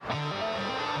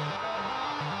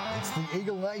the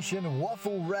Eagle Nation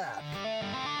Waffle Wrap.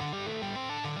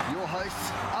 Your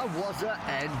hosts are Wazza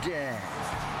and Dan.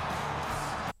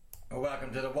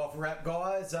 Welcome to the Waffle Wrap,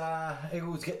 guys.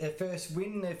 Eagles get their first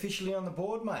win officially on the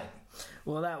board, mate.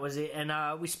 Well, that was it.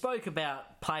 And we spoke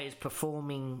about players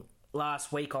performing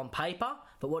last week on paper,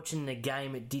 but watching the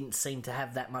game, it didn't seem to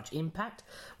have that much impact,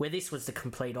 where this was the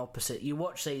complete opposite. You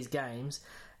watch these games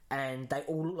and they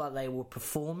all look like they were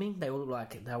performing. They all look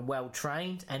like they were well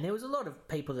trained, and there was a lot of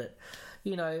people that,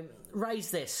 you know,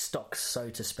 raised their stocks, so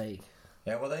to speak.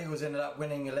 Yeah, well, the Eagles ended up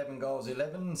winning 11 goals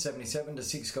 11, 77 to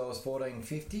 6 goals 14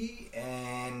 50,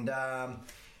 and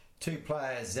two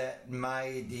players that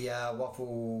made the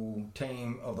Waffle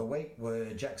team of the week were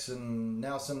Jackson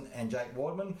Nelson and Jake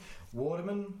Waterman.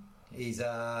 Waterman, he's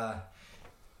another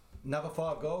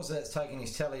 5 goals, that's taking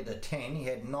his tally to 10. He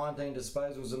had 19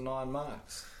 disposals and 9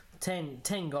 marks. 10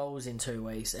 goals in 2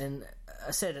 weeks, and I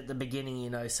said at the beginning,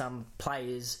 you know, some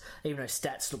players, even though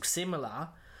stats look similar,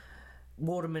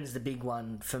 Waterman's the big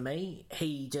one for me.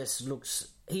 He just looks,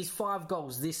 his 5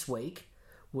 goals this week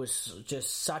was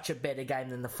just such a better game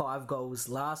than the 5 goals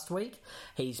last week.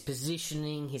 His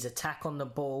positioning, his attack on the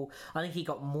ball, I think he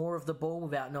got more of the ball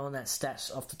without knowing that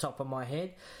stats off the top of my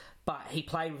head, but he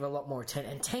played with a lot more intent,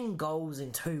 and 10 goals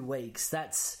in 2 weeks,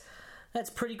 that's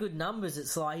pretty good numbers.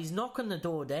 It's like he's knocking the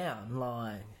door down.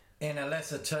 Like, in a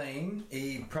lesser team,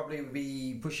 he'd probably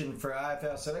be pushing for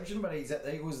AFL selection, but he's at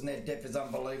the Eagles and their depth is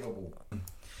unbelievable.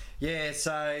 Yeah,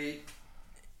 so I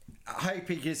hope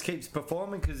he just keeps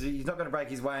performing, because he's not going to break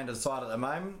his way into the side at the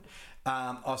moment.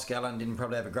 Oscar Allen didn't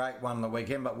probably have a great one on the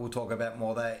weekend, but we'll talk about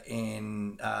more of that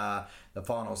in the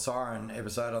final Siren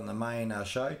episode on the main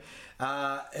show.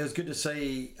 It was good to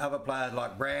see other players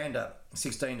like Brand at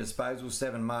 16 disposals,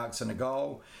 7 marks and a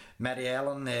goal. Matty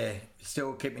Allen, they're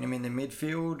still keeping him in the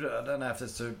midfield. I don't know if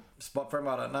that's a spot for him,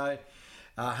 I don't know.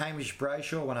 Hamish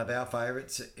Brayshaw, one of our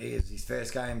favourites, is his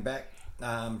first game back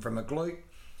from a glute.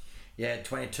 Yeah,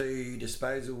 22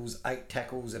 disposals, 8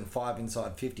 tackles and 5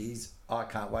 inside 50s. I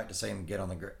can't wait to see him get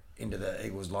on into the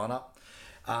Eagles lineup.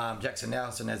 Jackson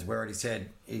Nelson, as we already said,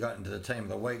 he got into the team of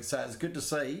the week. So it's good to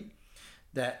see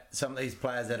that some of these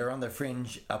players that are on the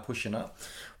fringe are pushing up.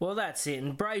 well, that's it.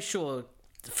 And Brayshaw,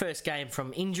 the first game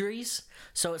from injuries,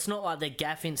 so it's not like the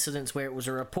gaff incidents where it was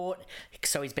a report.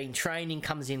 So he's been training,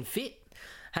 comes in fit.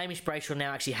 Hamish Brayshaw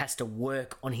now actually has to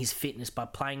work on his fitness by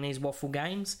playing these Waffle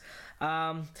games.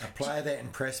 A player that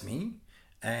impressed me,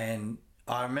 and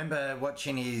I remember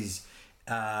watching his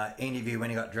interview when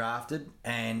he got drafted,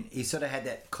 and he sort of had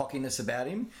that cockiness about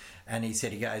him, and he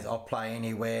said, he goes, I'll play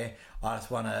anywhere, I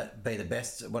just want to be the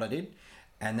best at what I did,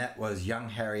 and that was young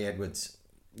Harry Edwards.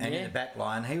 And in the back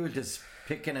line, he was just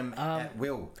picking him at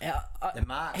will. The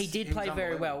marks. He did play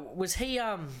very well. Was he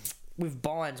with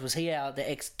Bynes? Was he the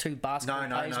ex-2 basketball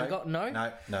players we got?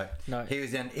 No.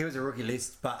 He was a rookie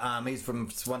list, but he's from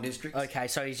Swan District. Okay,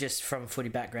 so he's just from a footy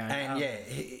background. And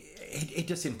he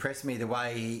just impressed me the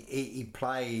way he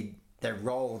played the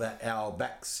role that our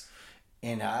backs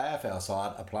in our AFL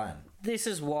side are playing. This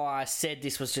is why I said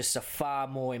this was just a far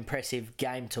more impressive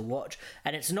game to watch,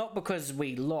 and it's not because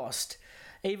we lost.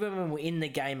 Even when we're in the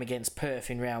game against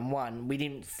Perth in round 1, we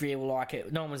didn't feel like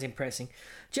it. No one was impressing.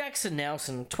 Jackson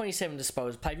Nelson, 27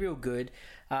 disposals, played real good.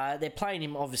 They're playing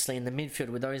him, obviously, in the midfield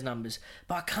with those numbers.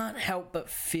 But I can't help but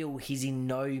feel he's in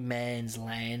no man's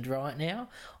land right now.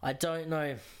 I don't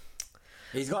know.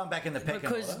 He's gone back in the pecking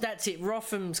order. Because that's it.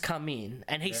 Rotham's come in,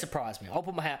 and he surprised me. I'll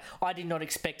put my hand. I did not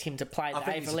expect him to play at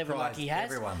the AFL level like he has.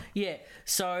 Everyone. Yeah.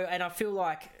 So, and I feel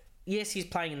like, yes, he's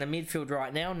playing in the midfield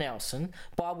right now, Nelson,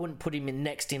 but I wouldn't put him in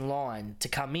next in line to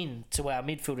come in to our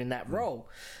midfield in that role.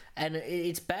 And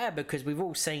it's bad because we've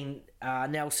all seen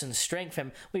Nelson's strength,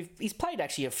 and he's played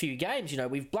actually a few games. You know,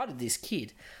 we've blooded this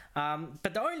kid.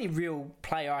 But the only real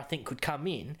player I think could come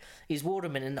in is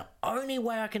Waterman, and the only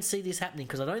way I can see this happening,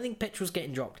 because I don't think Petrel's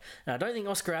getting dropped, and I don't think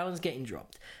Oscar Allen's getting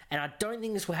dropped, and I don't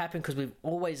think this will happen because we've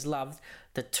always loved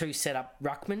the 2 set-up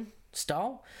ruckman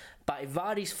style. But if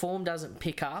Vardy's form doesn't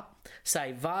pick up,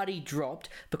 say Vardy dropped,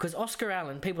 because Oscar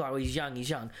Allen, people are, he's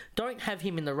young, don't have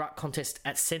him in the ruck contest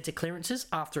at centre clearances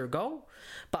after a goal,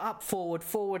 but up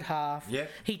forward half.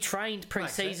 Yep. He trained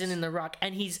pre-season in the ruck,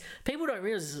 and people don't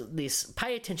realise this,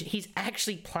 pay attention, he's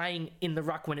actually playing in the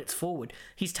ruck when it's forward.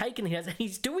 He's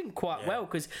doing quite well,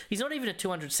 because he's not even a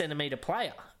 200 centimetre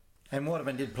player. And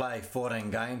Waterman did play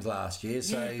 14 games last year,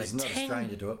 so he's not a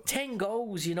stranger to it. 10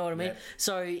 goals, you know what I mean? Yep.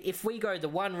 So if we go the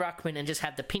one ruckman and just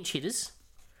have the pinch hitters,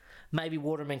 maybe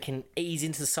Waterman can ease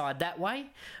into the side that way,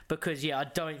 because, I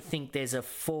don't think there's a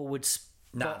forward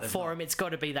But there's for not. him, it's got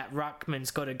to be that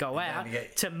ruckman's got to go out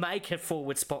to make a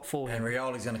forward spot for him. And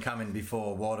Rioli's going to come in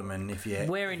before Waterman if you.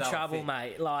 We're in trouble,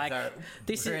 mate. Like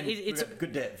this it's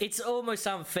good depth. It's almost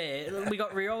unfair. We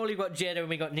got Rioli, we got Jetta, and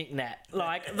we got Nick Nat.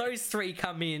 Like those three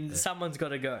come in, someone's got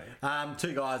to go.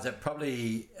 Two guys that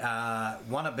probably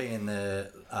want to be in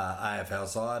the AFL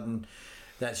side, and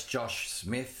that's Josh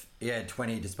Smith. He had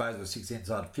 20 disposals, 6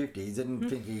 inside 50s. Didn't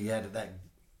think he had that.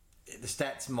 The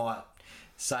stats might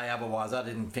say otherwise. I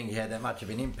didn't think he had that much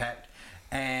of an impact.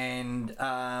 And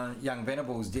young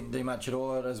Venables didn't do much at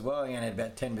all as well. He only had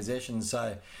about 10 possessions,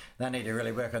 so they need to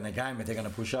really work on the game if they're going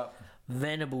to push up.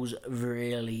 Venables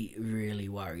really, really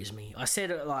worries me. I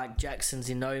said it like Jackson's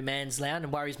in no man's land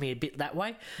and worries me a bit that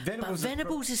way.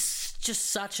 Venables is just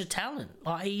such a talent.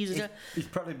 Like he's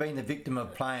probably been the victim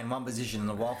of playing one position in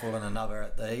the Waffle and another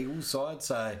at the Eagles side,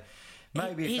 so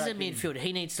maybe... He's a midfielder.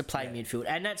 He needs to play midfield,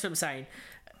 and that's what I'm saying.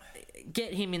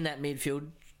 Get him in that midfield.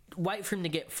 Wait for him to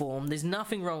get form. There's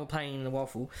nothing wrong with playing in the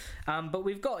Waffle. But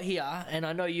we've got here, and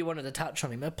I know you wanted to touch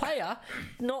on him, a player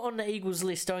not on the Eagles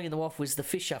list going in the Waffle is the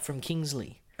Fisher from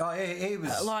Kingsley. Oh, yeah, he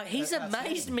was... he's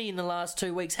amazed me in the last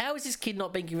 2 weeks. How has this kid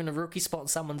not been given a rookie spot on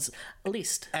someone's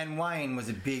list? And Wayne was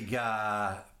a big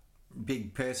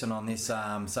person on this,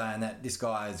 saying that this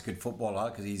guy is a good footballer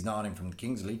because he's known him from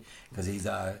Kingsley, because he's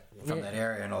from that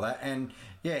area and all that. And,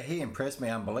 yeah, he impressed me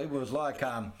unbelievable. It was like...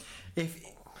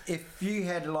 If you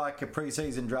had like a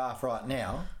pre-season draft right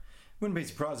now, wouldn't be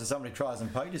surprised if somebody tries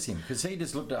and poaches him, because he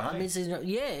just looked at home.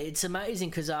 It's amazing,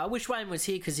 because I wish Wayne was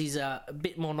here because he's a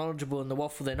bit more knowledgeable in the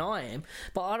Waffle than I am,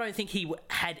 but I don't think he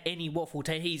had any Waffle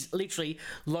team. He's literally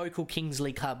local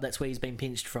Kingsley club, that's where he's been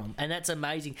pinched from, and that's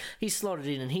amazing. He's slotted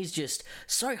in and he's just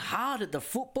so hard at the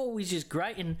football. He's just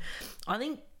great, and I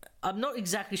think I'm not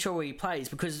exactly sure where he plays,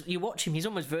 because you watch him, he's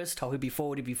almost versatile. He'll be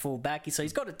forward, he'll be full back. So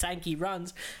he's got a tank, he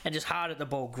runs, and just hard at the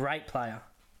ball. Great player.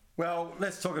 Well,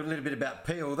 let's talk a little bit about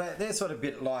Peel. They're sort of a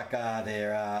bit like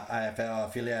their AFL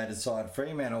affiliated side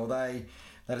Fremantle. They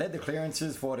led the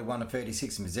clearances 41 to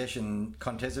 36 in possession,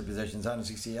 contested possessions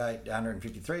 168 to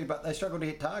 153, but they struggled to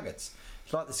hit targets.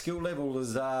 It's like the skill level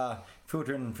is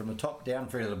filtering from the top down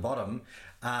through to the bottom.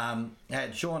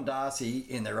 Had Sean Darcy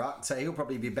in the ruck, so he'll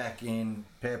probably be back in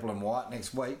purple and white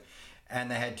next week.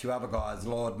 And they had two other guys,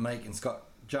 Lord Meek and Scott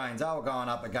Jones. They were going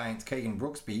up against Keegan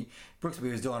Brooksby.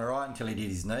 Brooksby was doing all right until he did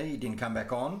his knee. He didn't come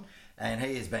back on, and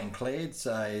he has been cleared,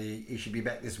 so he should be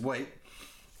back this week.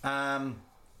 I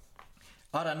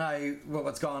don't know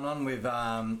what's going on with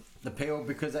the Peel,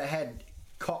 because they had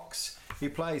Cox, who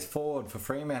plays forward for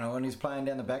Fremantle, and he's playing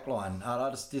down the back line.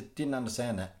 I just didn't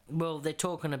understand that. Well, they're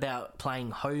talking about playing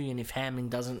Hogan if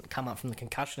Hamling doesn't come up from the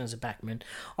concussion as a backman.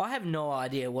 I have no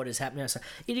idea what is happening. So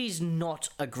it is not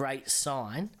a great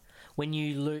sign when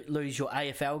you lose your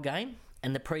AFL game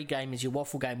and the pre-game is your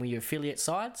Waffle game with your affiliate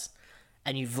sides,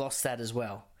 and you've lost that as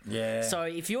well. Yeah. So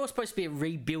if you're supposed to be a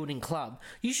rebuilding club,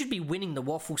 you should be winning the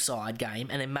Waffle side game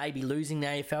and then maybe losing the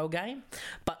AFL game.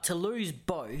 But to lose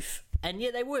both... And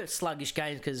yeah, they were sluggish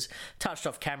games because touched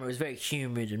off camera, it was a very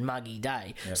humid and muggy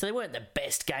day. Yep. So they weren't the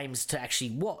best games to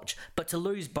actually watch. But to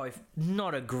lose both,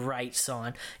 not a great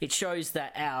sign. It shows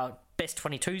that our best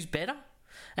 22 is better,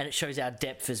 and it shows our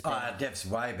depth is better. Our depth's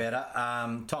way better.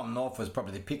 Tom North was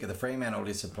probably the pick of the Fremantle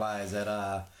list of players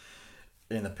that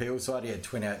in the Peel side. He had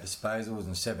 28 disposals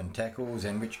and 7 tackles,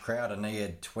 and Rich Crowder, and he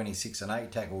had 26 and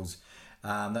 8 tackles.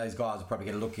 Those guys will probably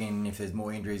get a look in if there's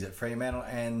more injuries at Fremantle.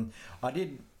 And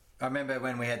I remember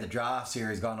when we had the draft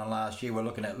series going on last year, we're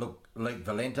looking at Luke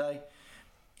Valente,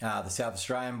 the South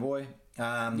Australian boy.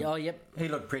 Yep. He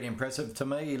looked pretty impressive to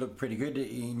me. He looked pretty good.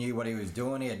 He knew what he was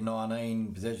doing. He had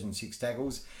 19 possessions, 6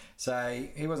 tackles. So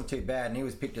he wasn't too bad, and he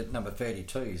was picked at number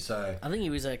 32. So I think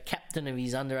he was a captain of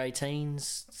his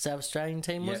under-18s South Australian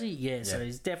team, was he? Yeah, so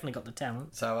he's definitely got the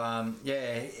talent. So,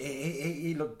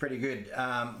 he looked pretty good.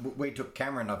 We took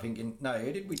Cameron, I think.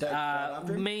 Who did we take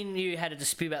after him? Me and you had a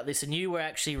dispute about this, and you were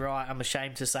actually right, I'm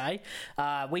ashamed to say.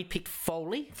 We picked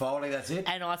Foley. Foley, that's it.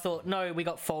 And I thought, no, we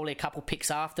got Foley a couple picks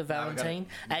after Valentine.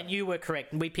 And you were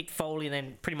correct. We picked Foley, and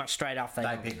then pretty much straight after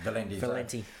they picked Valente.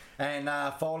 Valente. And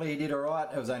Foley, he did all right.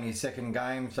 It was only his second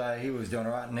game, so he was doing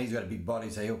all right, and he's got a big body,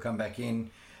 so he'll come back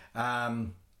in.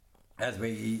 As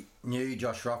we knew,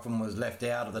 Josh Rotham was left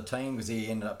out of the team because he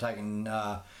ended up taking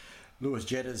Lewis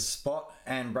Jetta's spot,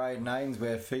 and Braden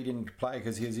Ainsworth feed into play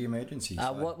because he has the emergency.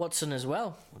 So. Watson as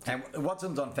well. And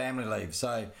Watson's on family leave,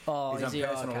 so he's on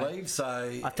personal leave.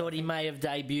 So I thought he may have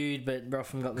debuted, but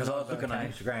Rotham got the because I was looking on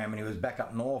Instagram and he was back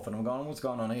up north, and I'm going, what's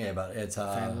going on here? But it's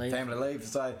family leave.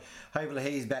 So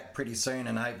hopefully he's back pretty soon,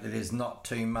 and hopefully there's not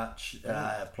too much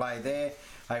play there.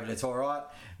 Hopefully it's all right.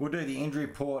 We'll do the injury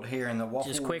report here in the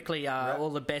waffle. Just quickly,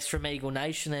 all the best from Eagle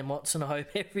Nation and Watson. I hope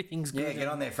everything's good. Yeah, get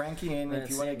on there, Frankie, and if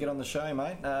you want to get on the show,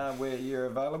 mate, where you're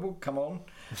available, come on.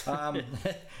 The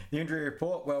injury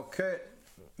report. Well, Kurt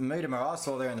Mutimer, I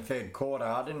saw there in the third quarter.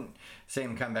 I didn't see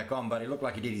him come back on, but he looked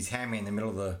like he did his hammy in the middle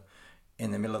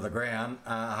of the ground.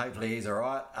 Hopefully he's all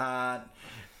right.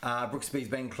 Brooksby's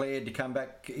been cleared to come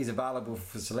back. He's available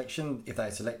for selection. If they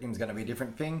select him, it's going to be a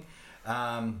different thing.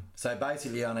 So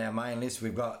basically on our main list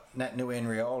we've got Nat Nui and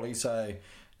Rioli, so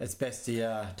it's best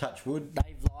to touch wood.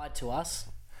 They've lied to us.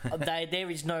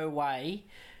 There is no way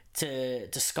to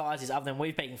disguise this other than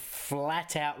we've been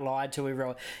flat out lied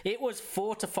to. It was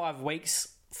 4 to 5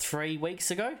 weeks 3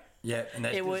 weeks ago. Yeah,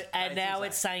 and now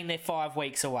it's saying they're 5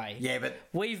 weeks away. Yeah, but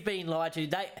we've been lied to.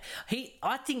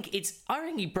 I think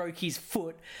he broke his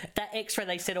foot. That X-ray,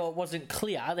 they said, it wasn't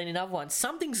clear. Then another one,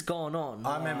 something's gone on.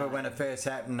 I remember when it first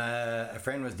happened. A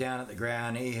friend was down at the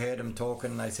ground. He heard them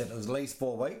talking. They said it was at least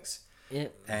 4 weeks. Yeah,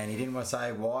 and he didn't want to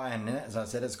say why. And as I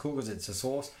said, it's cool because it's a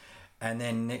source. And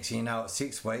then next thing you know, it's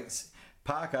 6 weeks.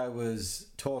 Parko was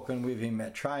talking with him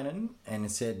at training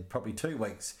and said probably 2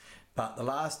 weeks. But the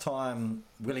last time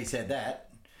Willie said that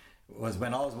was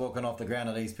when I was walking off the ground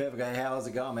at East Perth. I go, how's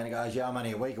it going, man? He goes, yeah, I'm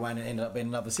only a week away, and it ended up being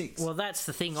another 6. Well, that's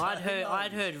the thing. So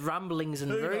I'd heard rumblings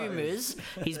and rumours.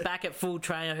 He's back at full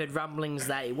train. I heard rumblings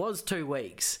that it was 2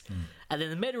 weeks. And then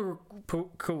the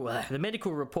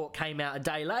medical report came out a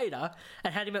day later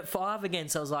and had him at 5 again.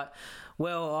 So I was like,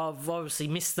 well, I've obviously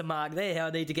missed the mark there. I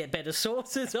need to get better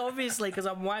sources, obviously, because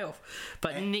I'm way off.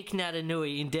 But Nick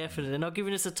Natanui, indefinite, and not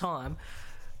giving us a time.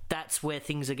 That's where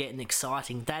things are getting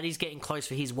exciting. That is getting close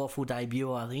for his waffle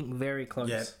debut, I think. Very close.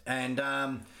 Yeah,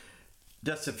 and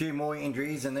just a few more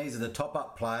injuries, and these are the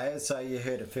top-up players. So you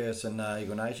heard it first in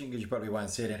Eagle Nation, because you probably won't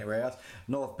see it anywhere else.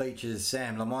 North Beach's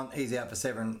Sam Lamont, he's out for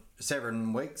seven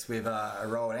weeks with a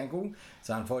rolled ankle. It's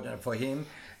unfortunate for him.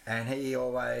 And he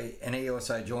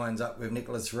also joins up with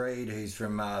Nicholas Reid, who's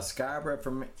from Scarborough,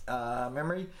 from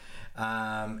memory.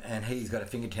 And he's got a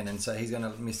finger tendon, so he's going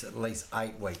to miss at least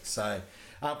 8 weeks. So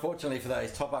unfortunately for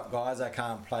those top-up guys, they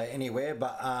can't play anywhere,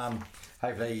 but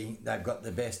hopefully they've got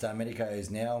the best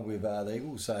medicos now with the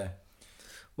Eagles. So,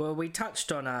 well, we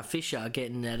touched on Fisher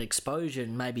getting that exposure,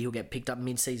 and maybe he'll get picked up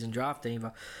mid-season draft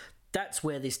either. That's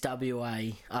where this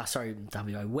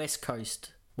West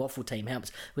Coast waffle team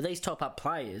helps. With these top-up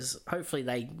players, hopefully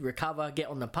they recover, get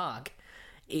on the park.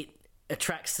 It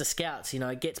attracts the scouts,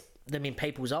 gets them in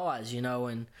people's eyes,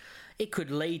 and it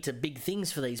could lead to big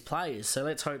things for these players. So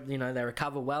let's hope, they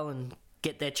recover well and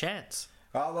get their chance.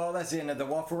 Oh, well, that's the end of the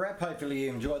waffle wrap. Hopefully you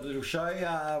enjoyed the little show.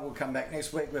 We'll come back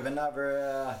next week with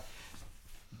another,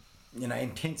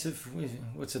 intensive.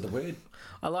 What's the word?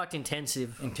 I liked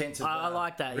intensive. Intensive. I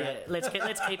like that. Wrap. Yeah, let's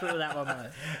keep it with that one,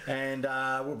 mate. And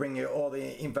we'll bring you all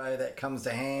the info that comes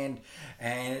to hand,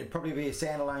 and it'll probably be a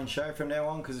standalone show from now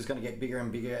on because it's going to get bigger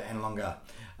and bigger and longer.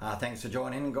 Thanks for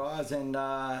joining in, guys, and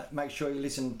make sure you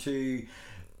listen to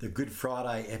the Good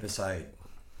Friday episode.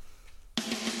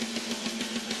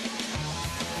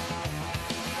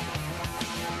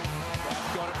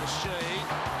 Got it to Sheed.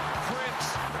 Cripps.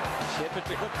 Shepherd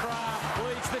to Craft.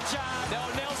 Leads the charge. Now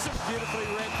Nelson. Beautifully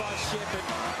read by Shepherd.